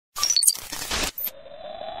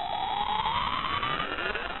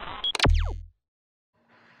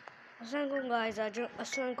अस्सलाम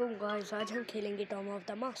गाइस, आज हम खेलेंगे टॉम ऑफ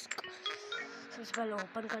द मास्क। सबसे पहले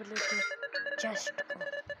ओपन कर लेते हैं चेस्ट को।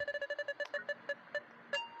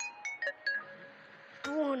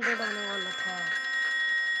 200 आने वाला था।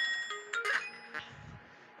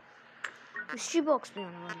 हिस्ट्री बॉक्स भी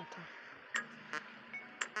आने वाला था।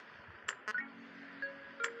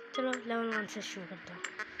 चलो लेवल 1 से शुरू करते हैं।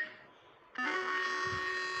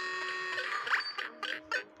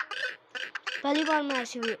 पहली बार मैं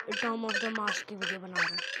ऐसी टॉम ऑफ द मास्क की वीडियो बना रहा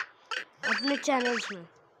हूँ अपने चैनल्स में।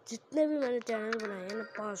 जितने भी मैंने चैनल बनाए हैं ना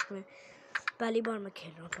पास्ट में, पहली बार मैं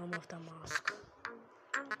खेल रहा हूँ टॉम ऑफ द मास्क।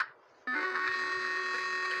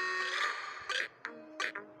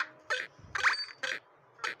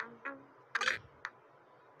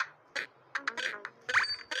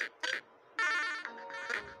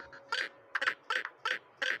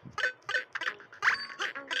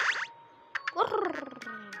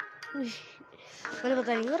 मैंने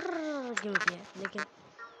पता नहीं क्यों किया, लेकिन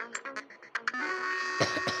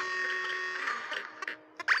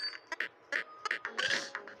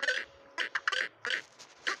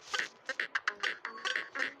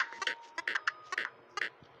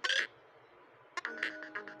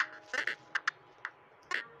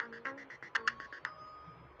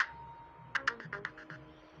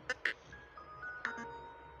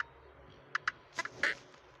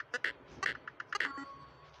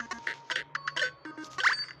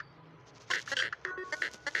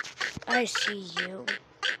I see you.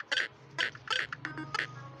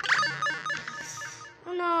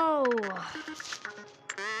 No.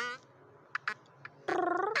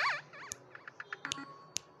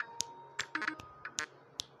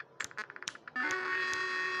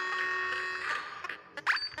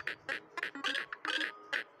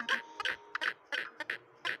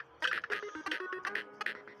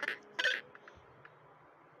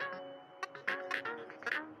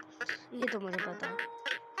 ये तो मुझे पता है।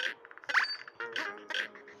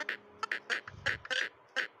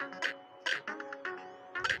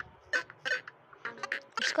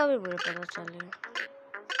 इसका भी मुझे पता चलेगा।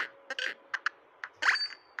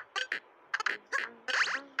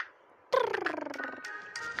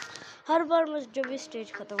 हर बार मैं जब भी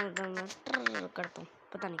स्टेज खत्म होता है मैं करता हूँ,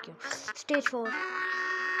 पता नहीं क्यों। Stage 4।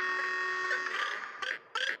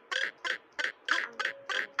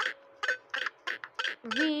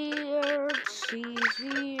 Weird seas,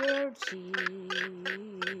 weird seas.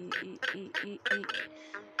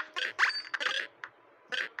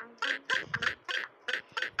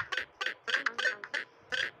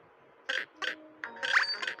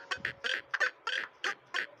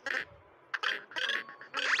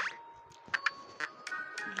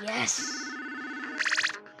 Yes.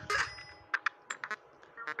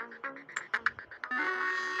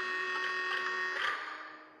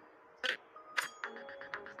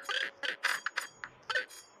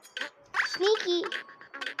 Sneaky.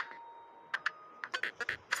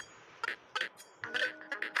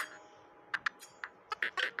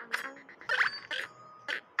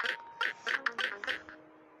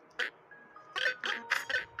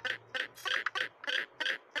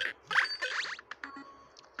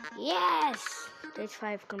 Yes. Stage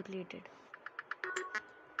 5 completed.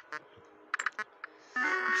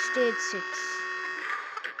 Stage 6.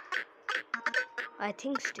 I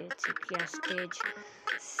think stage 6. Yeah, stage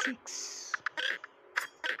 6.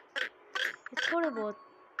 ये थोड़ा बहुत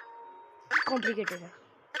complicated है।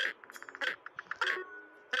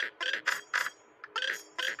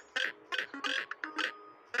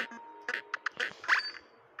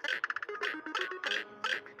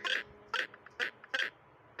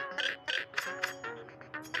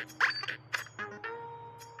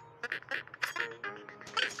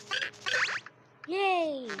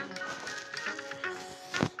 Yay!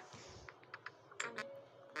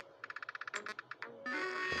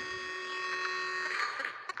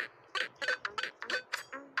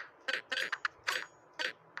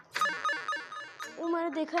 वो मैंने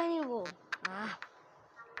देखा ही नहीं वो।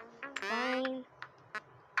 Fine.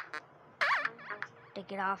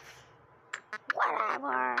 Take it off.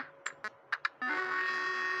 Whatever.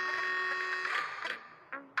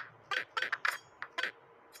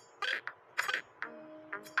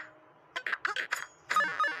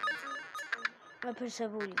 मैं फिर से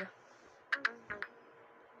भूल गया।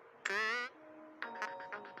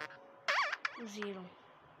 0.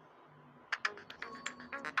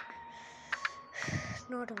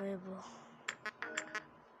 Not available.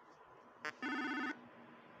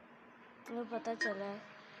 मुझे पता चला है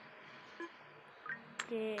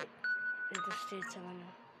कि ये तो स्टेज 7 है।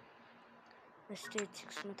 मैं स्टेज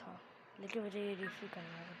 6 में था, लेकिन मुझे ये रिव्यू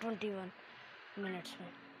करना है 21 मिनट्स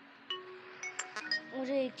में।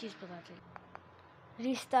 मुझे एक चीज़ पता चली,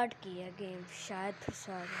 रीस्टार्ट किया गेम, शायद फिर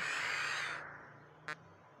से आ गया।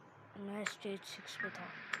 मैं स्टेज 6 पे था।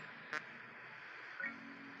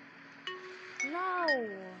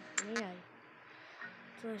 नहीं आई,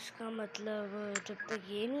 तो इसका मतलब जब तक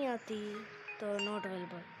ये नहीं आती तो not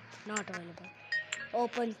available.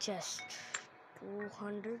 Open chest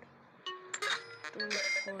 200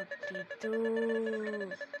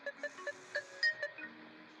 242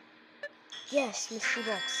 yes, mystery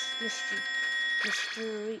box,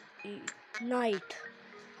 mystery night,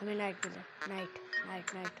 हमें नाइट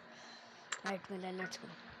मिला। Let's go.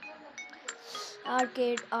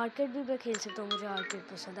 आर्केड भी मैं खेल सकता हूँ, मुझे आर्केड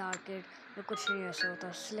पसंद है। आर्केड में कुछ नहीं ऐसा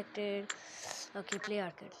होता। सिलेक्टेड, ओके, प्ले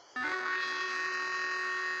आर्केड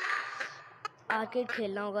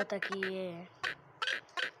खेलना होगा, ताकि ये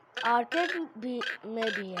आर्केड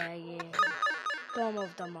में भी है ये टॉम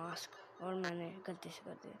ऑफ द मास्क, और मैंने गलती से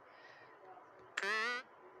कर दिया।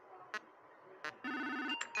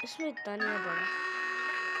 इसमें इतना नहीं है बड़ा।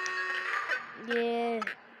 ये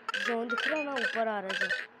जोन दिख रहा है ना, ऊपर आ रहा है जो,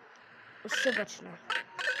 उससे बचना है।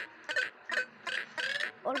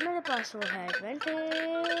 और मेरे पास वो है एडवांटेज।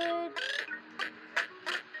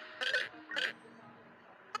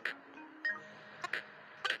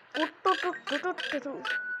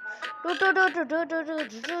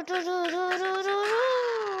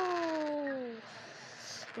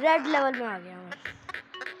 रेड लेवल में आ गया मैं,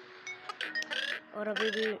 और अभी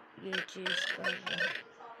भी ये चीज कर रहा है।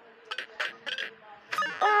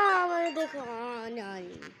 मैंने देखा,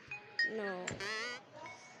 नहीं, नो।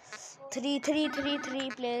 3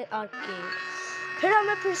 play arcade. फिर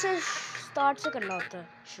हमें फिर से स्टार्ट से करना होता है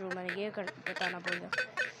शुरू। मैंने ये बताना भूल गया,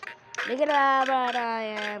 लेकिन but I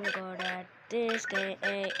am good at this game.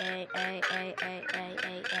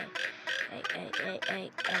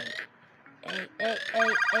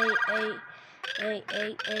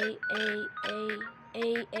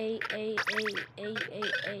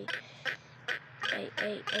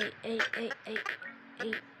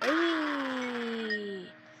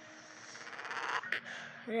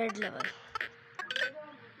 Red level.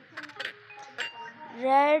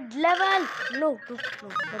 No,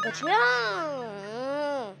 मैं बच गया।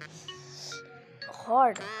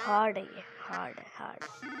 हार्ड है ये, हार्ड।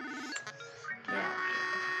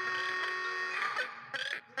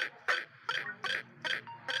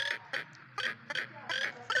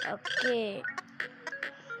 ओके,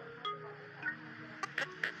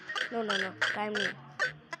 नो, टाइम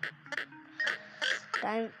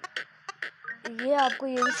ये आपको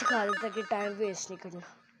ये भी सिखा देता है कि टाइम वेस्ट नहीं करना।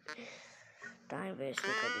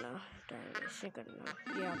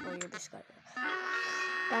 ये आपको ये भी सिखा देता है।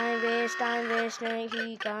 टाइम वेस्ट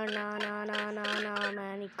नहीं करना, ना,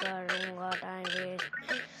 मैं नहीं करूँगा टाइम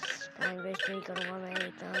वेस्ट नहीं करूँगा। मैं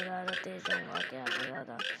इतना ज़्यादा तेज जाऊँगा, क्या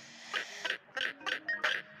ज़्यादा।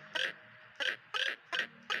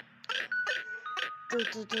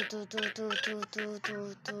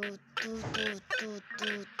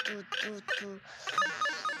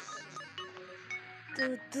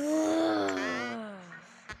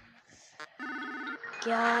 क्या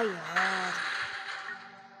यार,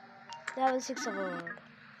 लेवल 6 अवार्ड।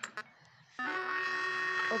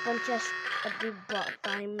 ओपन चेस्ट अभी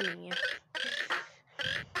टाइम नहीं है।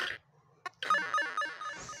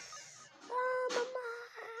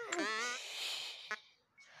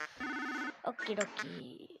 Okay Dawki,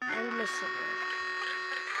 endless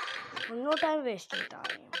no time wasting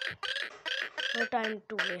time, no time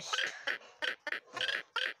to waste.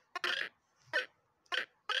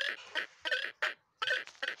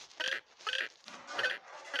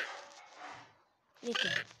 ये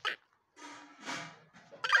क्या?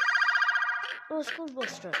 स्कोर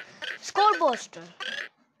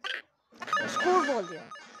बोल दिया।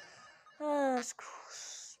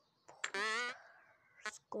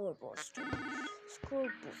 Score booster.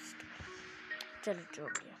 चलो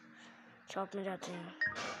छोड़ दिया। शॉप में जाते हैं।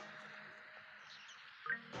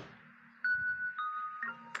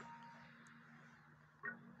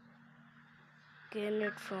 Gain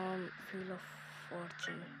it from Wheel of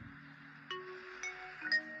Fortune.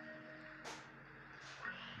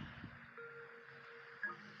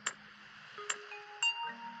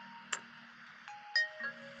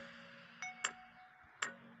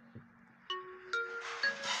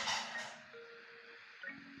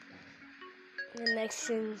 The next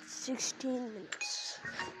in 16 minutes.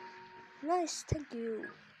 Nice, thank you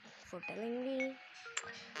for telling me.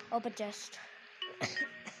 Open chest.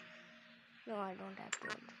 No, I don't have to.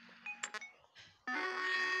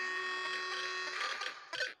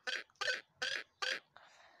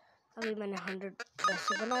 अभी मैंने 100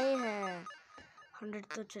 पैसे बनाए हैं। 100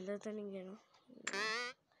 तो चले तो नहीं गए ना,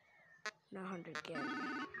 ना 100 किया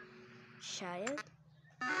शायद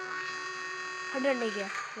 100 नहीं किया।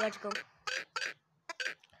 Let's go.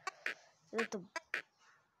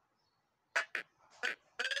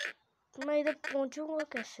 तो मैं इधर पहुंचूंगा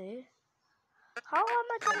कैसे? हाउ am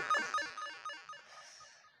I gonna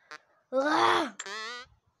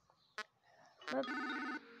मैं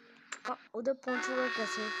उधर पहुंचूंगा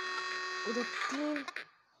कैसे? उधर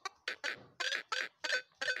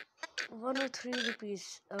 103 रुपीस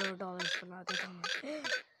डॉलर्स बना देता हूँ।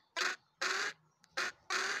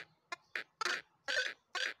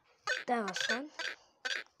 That was fun.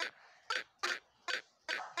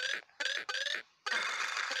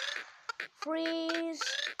 Freeze.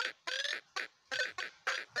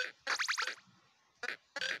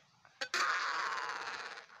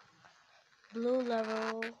 Blue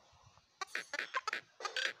level.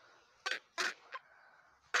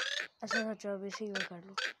 ऐसा सोचा अभी से मैं कर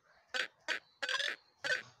लूँ।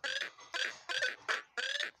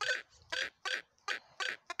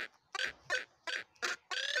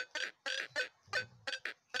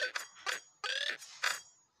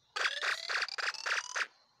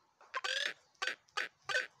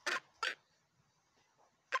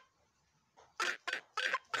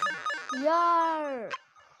 यार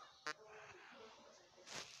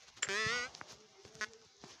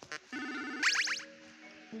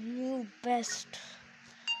न्यू बेस्ट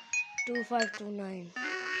 2529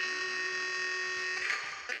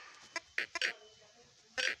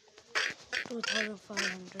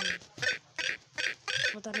 2500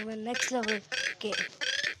 पता नहीं। मैं नेक्स्ट लेवल के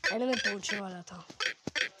एंड में पहुंचने वाला था।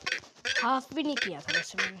 हाफ भी नहीं किया था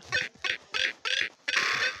वैसे मैंने।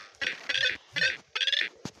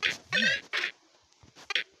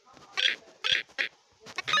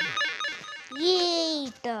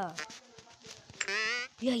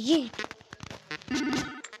 ये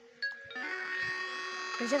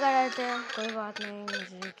कैसे कर रहे थे? कोई बात नहीं,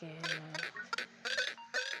 मुझे क्या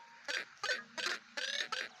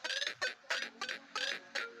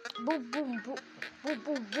boom boom boom boom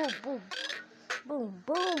boom boom boom boom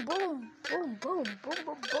boom boom boom boom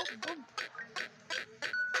boom boom.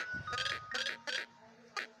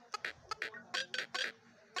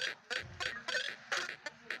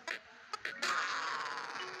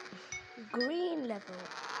 Green level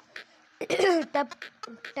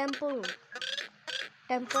temple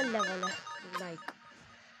level है, like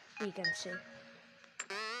you can say।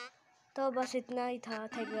 तो बस इतना ही था।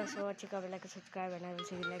 Thank you for watching. Like subscribe and I will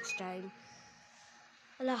see you next time.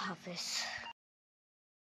 अल्लाह हाफिज़।